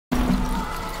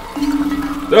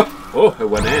Oh, oh, it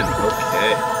went in.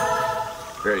 Okay.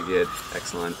 Very good.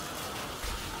 Excellent.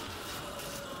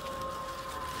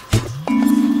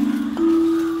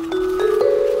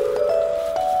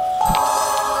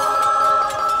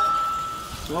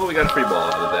 Well, we got a free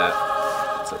ball out of that.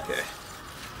 It's okay.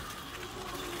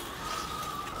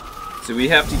 So we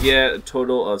have to get a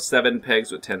total of 7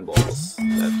 pegs with 10 balls.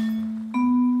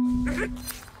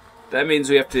 That means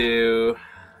we have to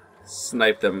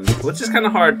snipe them, which is kind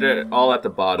of hard. They're all at the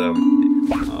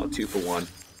bottom. Oh, 2 for 1.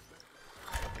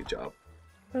 Good job.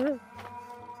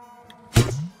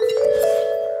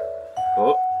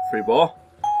 Oh, free ball.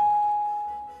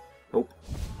 Nope.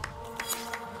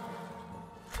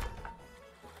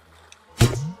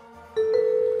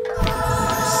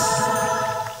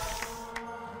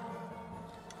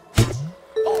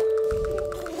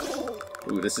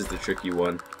 Ooh, this is the tricky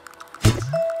one.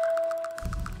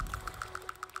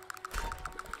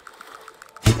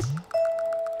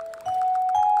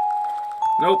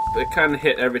 Nope, it kind of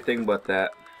hit everything but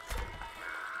that.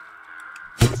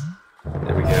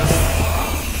 There we go.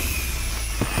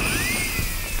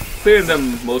 Clearing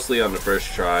them mostly on the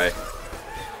first try.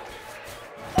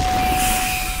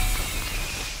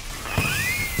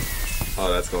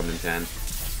 Oh, that's going in 10.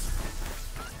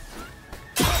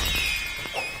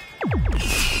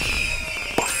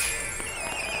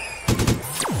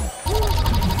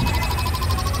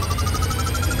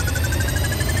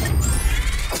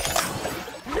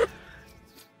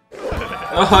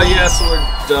 Oh yes, we're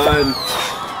done.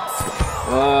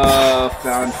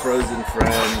 Found frozen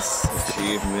friends.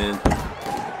 Achievement.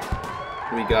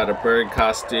 We got a bird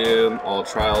costume, all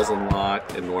trials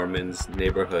unlocked, in Norman's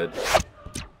neighborhood.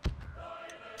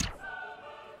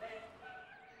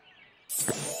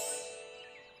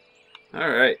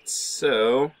 Alright,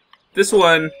 so this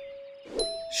one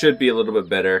should be a little bit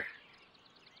better.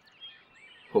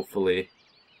 Hopefully.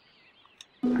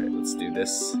 Alright, let's do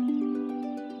this.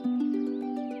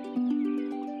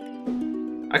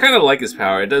 I kind of like his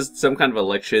power. It does some kind of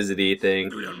electricity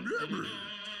thing.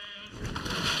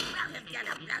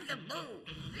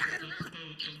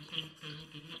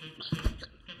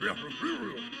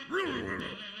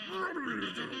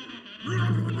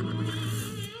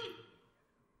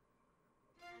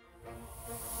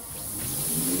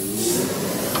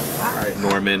 Alright,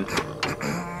 Norman.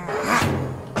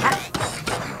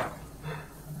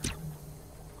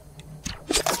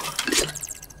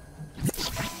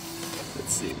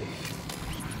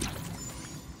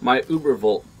 My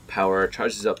Ubervolt power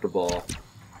charges up the ball.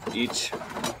 For each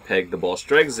peg the ball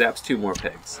strikes, zaps 2 more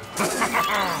pegs.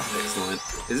 Excellent.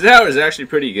 His power is actually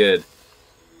pretty good.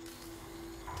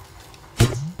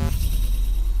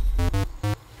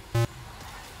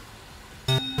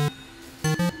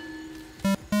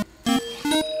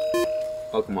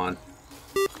 Oh, come on.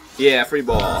 Yeah, free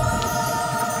ball.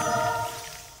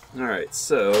 Alright,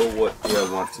 so what do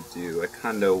I want to do? I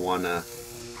kinda wanna...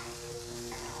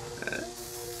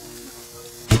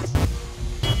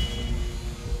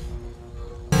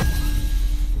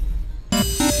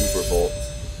 Supervolt.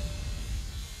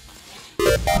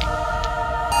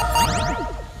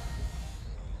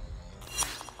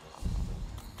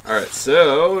 Alright,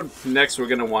 so next we're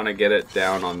gonna want to get it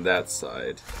down on that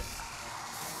side.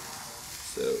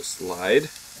 So slide.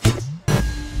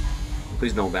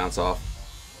 Please don't bounce off.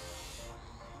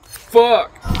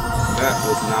 Fuck! That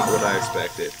was not what I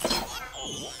expected.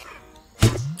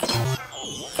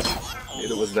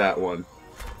 Neither was that one.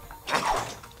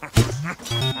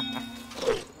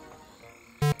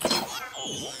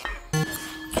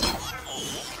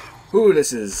 Ooh,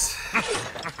 this is...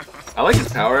 I like his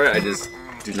power, I just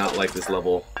do not like this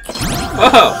level.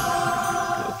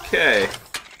 Oh! Okay.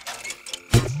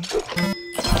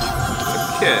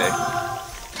 Okay.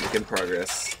 Making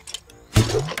progress.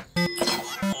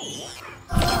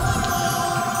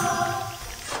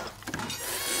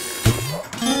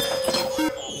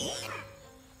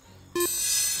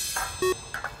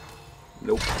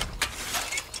 Nope.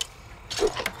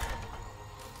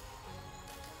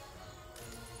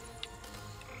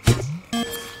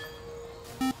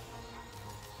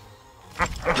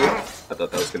 I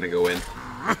thought that was gonna go in.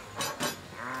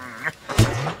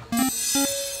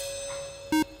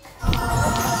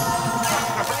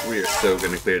 We are so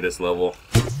gonna clear this level.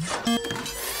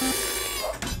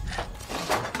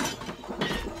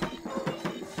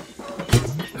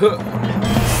 Huh.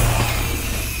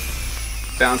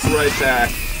 Bounce right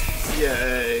back.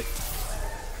 Yay.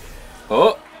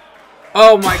 Oh!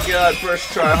 Oh my god,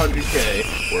 first try 100k.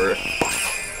 Worth.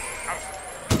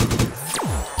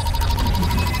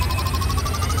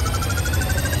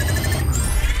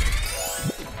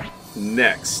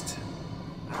 Next.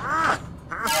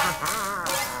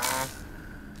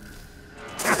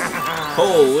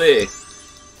 Holy!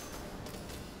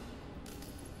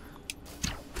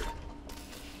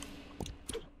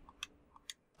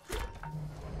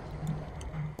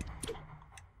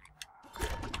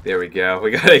 There we go.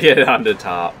 We gotta get it on the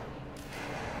top.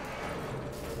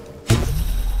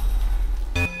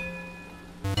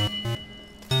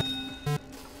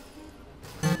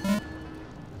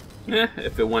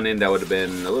 If it went in, that would have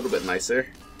been a little bit nicer.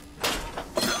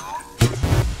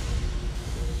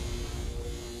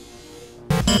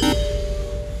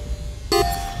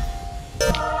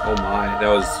 Oh my, that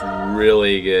was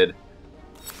really good.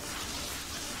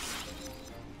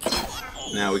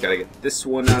 Now we gotta get this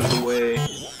one out of the way.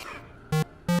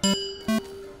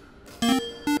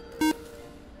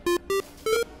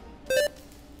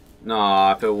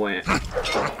 Nah, if it went...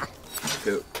 If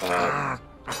it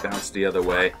bounced the other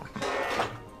way.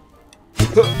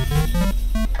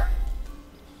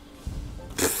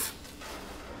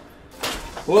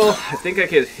 Well, I think I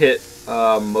could hit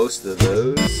most of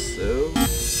those, so...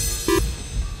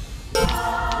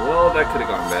 Well, that could have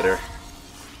gone better.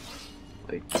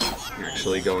 Like,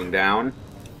 actually going down.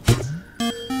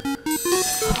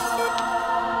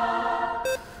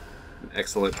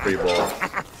 Excellent free ball.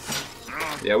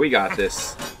 Yeah, we got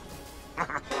this.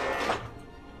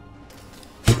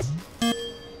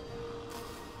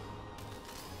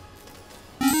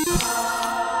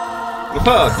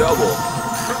 Oh, double.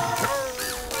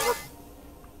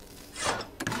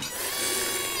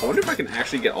 I wonder if I can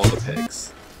actually get all the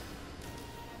pegs.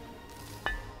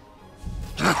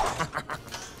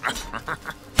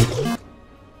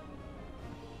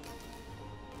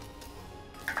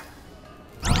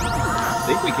 I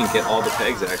think we can get all the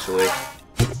pegs, actually.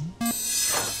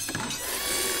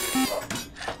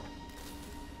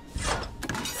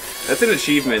 That's an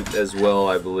achievement as well,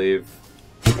 I believe.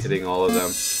 Hitting all of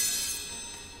them.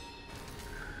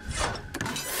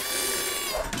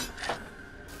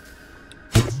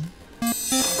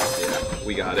 Yeah,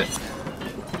 we got it.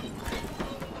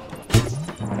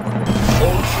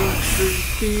 Ultra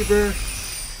Fever.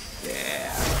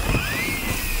 Yeah.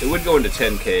 It would go into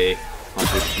 10K on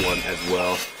this one as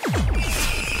well.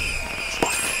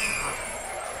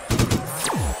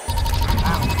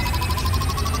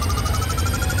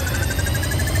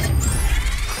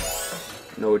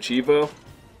 No Achivo?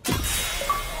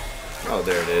 Oh,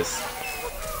 there it is.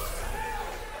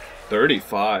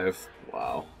 35.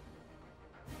 Wow.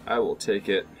 I will take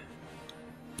it.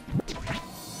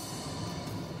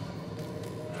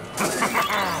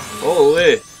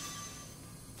 Holy!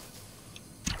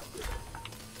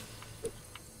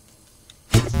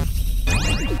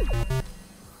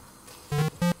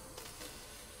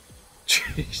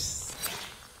 Jeez.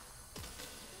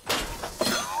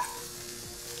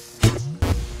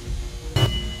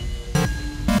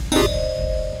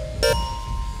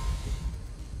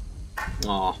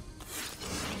 Aw.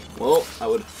 Well, I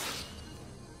would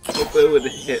hope it would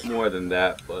hit more than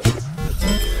that, but that's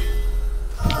okay.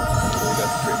 We got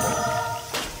the free ball.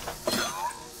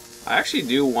 I actually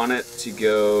do want it to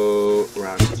go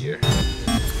around here.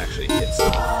 Actually hit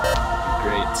stuff.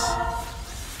 Great.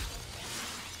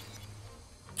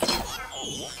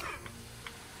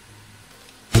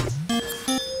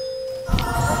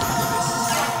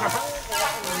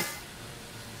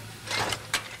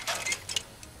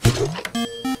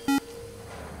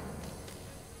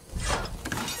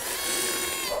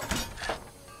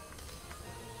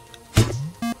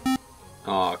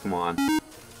 Oh, come on.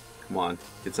 Come on.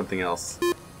 Get something else.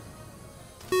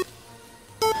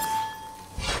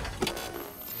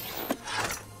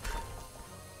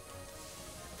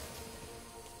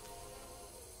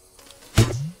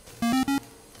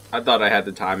 I thought I had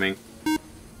the timing.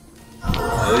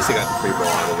 Well, at least I got the free ball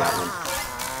out of that one.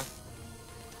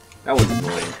 That one's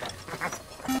annoying.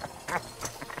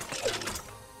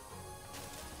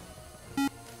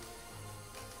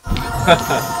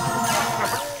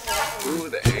 Ooh,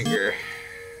 the anger.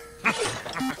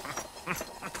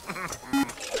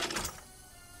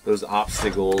 Those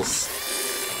obstacles.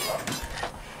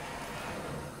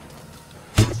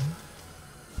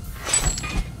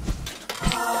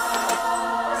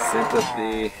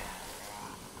 Sympathy.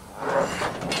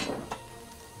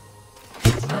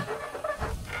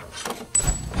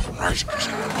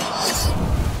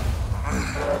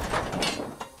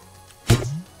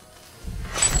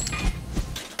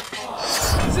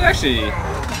 This is actually...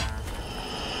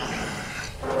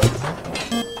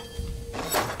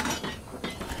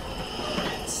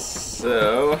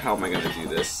 So, how am I going to do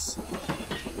this?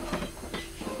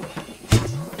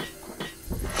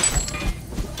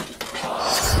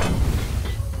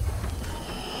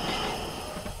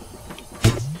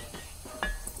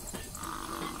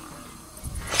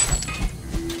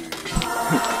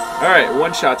 Alright,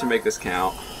 one shot to make this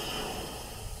count.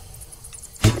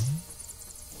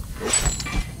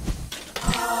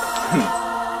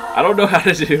 I don't know how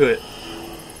to do it.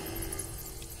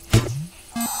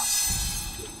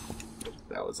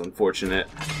 That was unfortunate.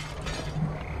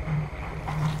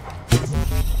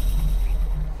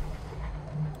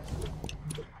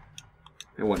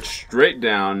 It went straight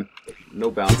down. No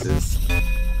bounces.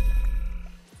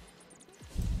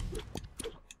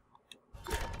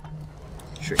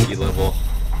 Tricky level.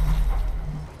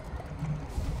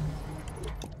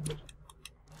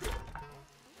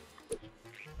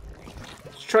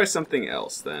 Let's try something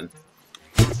else then.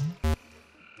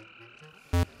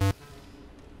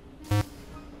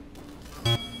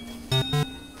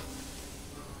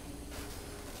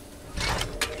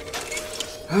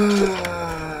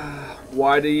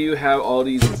 Why do you have all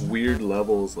these weird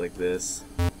levels like this?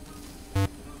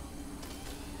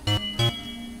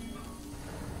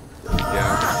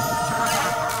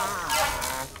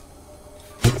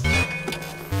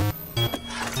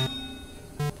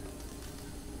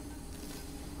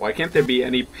 Why can't there be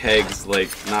any pegs, like,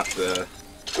 not the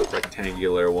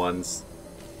rectangular ones?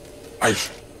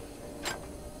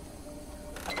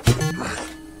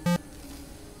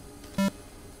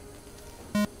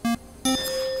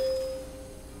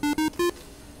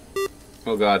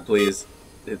 Oh god, please.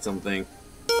 Hit something.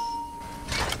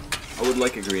 I would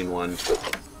like a green one.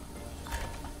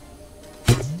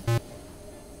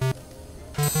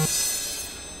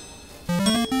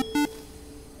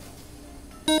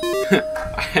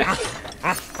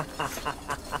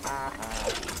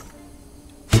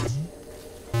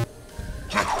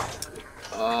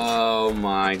 Oh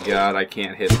my god, I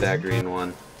can't hit that green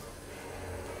one.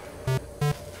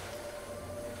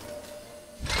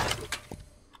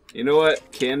 You know what?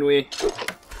 Can we?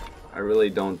 I really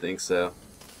don't think so.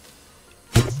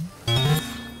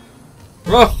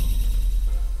 Oh!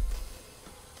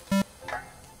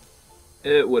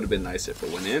 It would have been nice if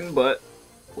it went in, but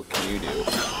what can you do?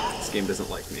 This game doesn't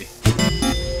like me.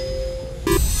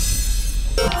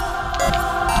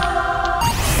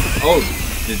 Oh,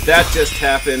 did that just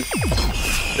happen?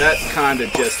 That kinda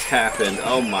just happened.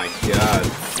 Oh my god.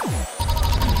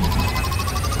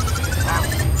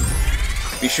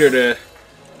 Be sure to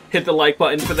hit the like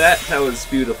button for that. That was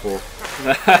beautiful.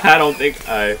 I don't think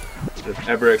I have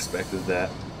ever expected that.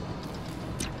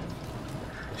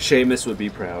 Seamus would be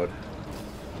proud.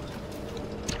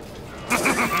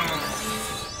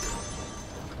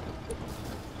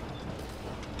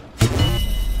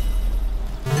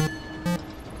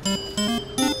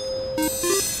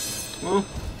 Well,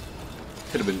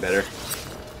 could have been better.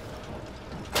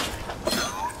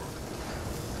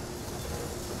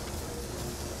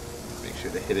 Make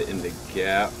sure to hit it in the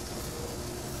gap.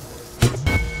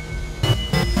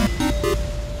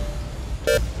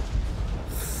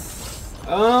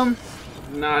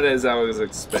 Not as I was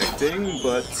expecting,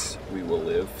 but we will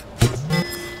live.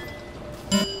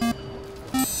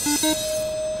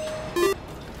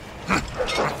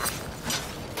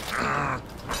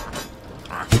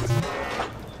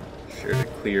 Sure to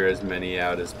clear as many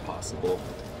out as possible.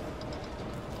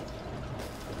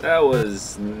 That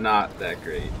was not that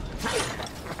great.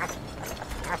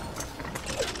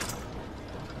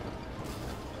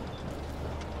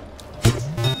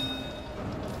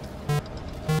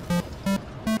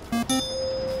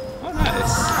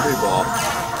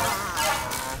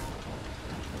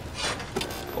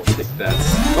 I'll take that.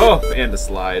 Oh, and a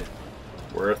slide.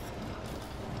 Worth.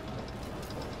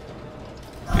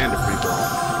 And a free ball.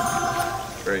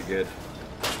 Very good.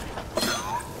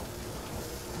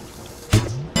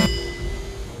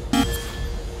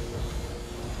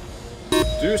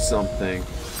 Do something.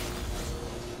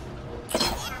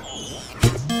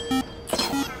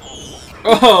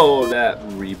 Oh, that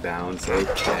rebounds.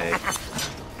 Okay.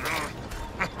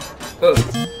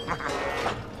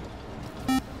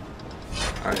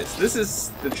 Alright, so this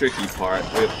is the tricky part.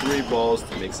 We have 3 balls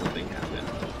to make something happen.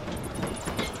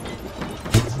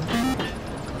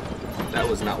 That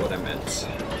was not what I meant.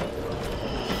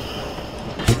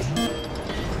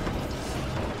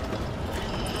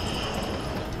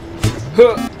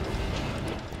 Huh.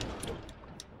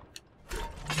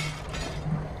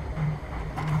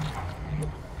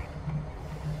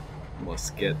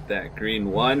 Must get that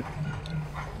green one.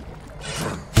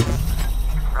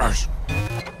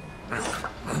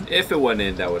 If it went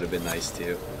in, that would have been nice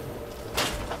too.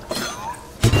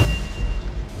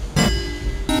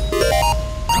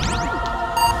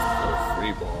 Oh,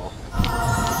 free ball.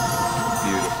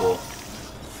 Beautiful.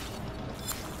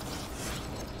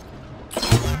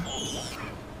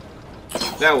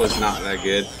 That was not that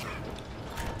good.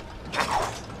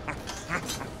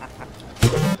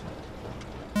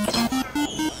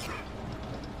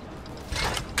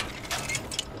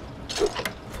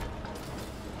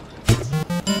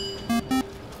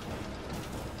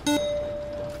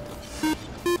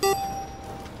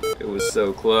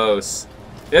 so close.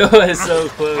 It was so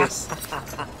close.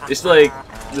 It's like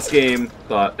this game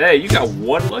thought, hey, you got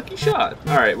one lucky shot.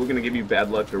 Alright, we're gonna give you bad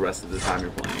luck the rest of the time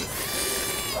you're playing.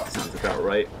 Sounds about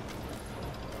right.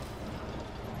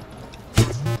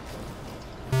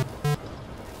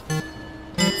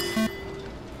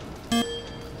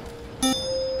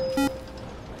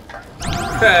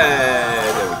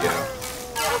 Hey, there we go.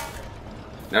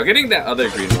 Now getting that other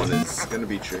green one is gonna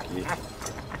be tricky.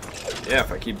 Yeah,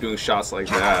 if I keep doing shots like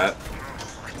that.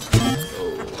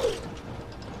 Oh.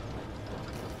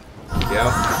 Yeah.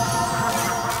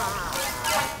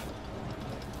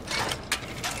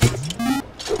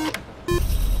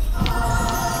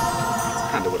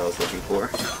 That's kind of what I was looking for.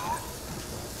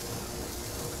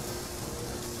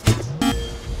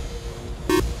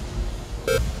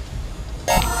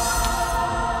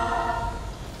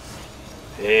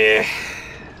 Yeah,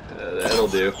 that'll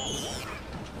do.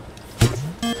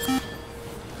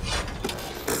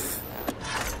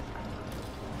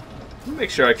 Make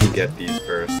sure I can get these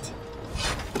first.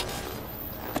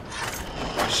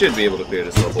 I should be able to clear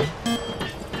this level. There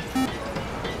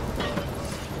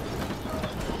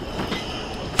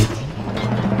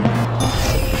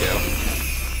we go.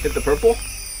 Hit the purple.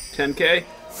 10k.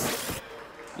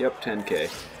 Yep, 10k.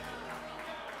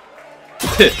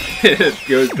 It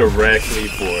goes directly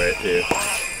for it, too.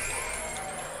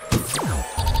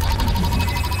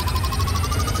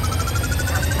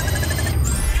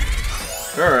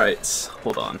 Alright,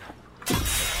 hold on.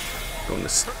 Going to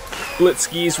split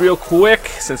skis real quick,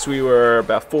 since we were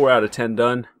about 4 out of 10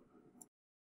 done.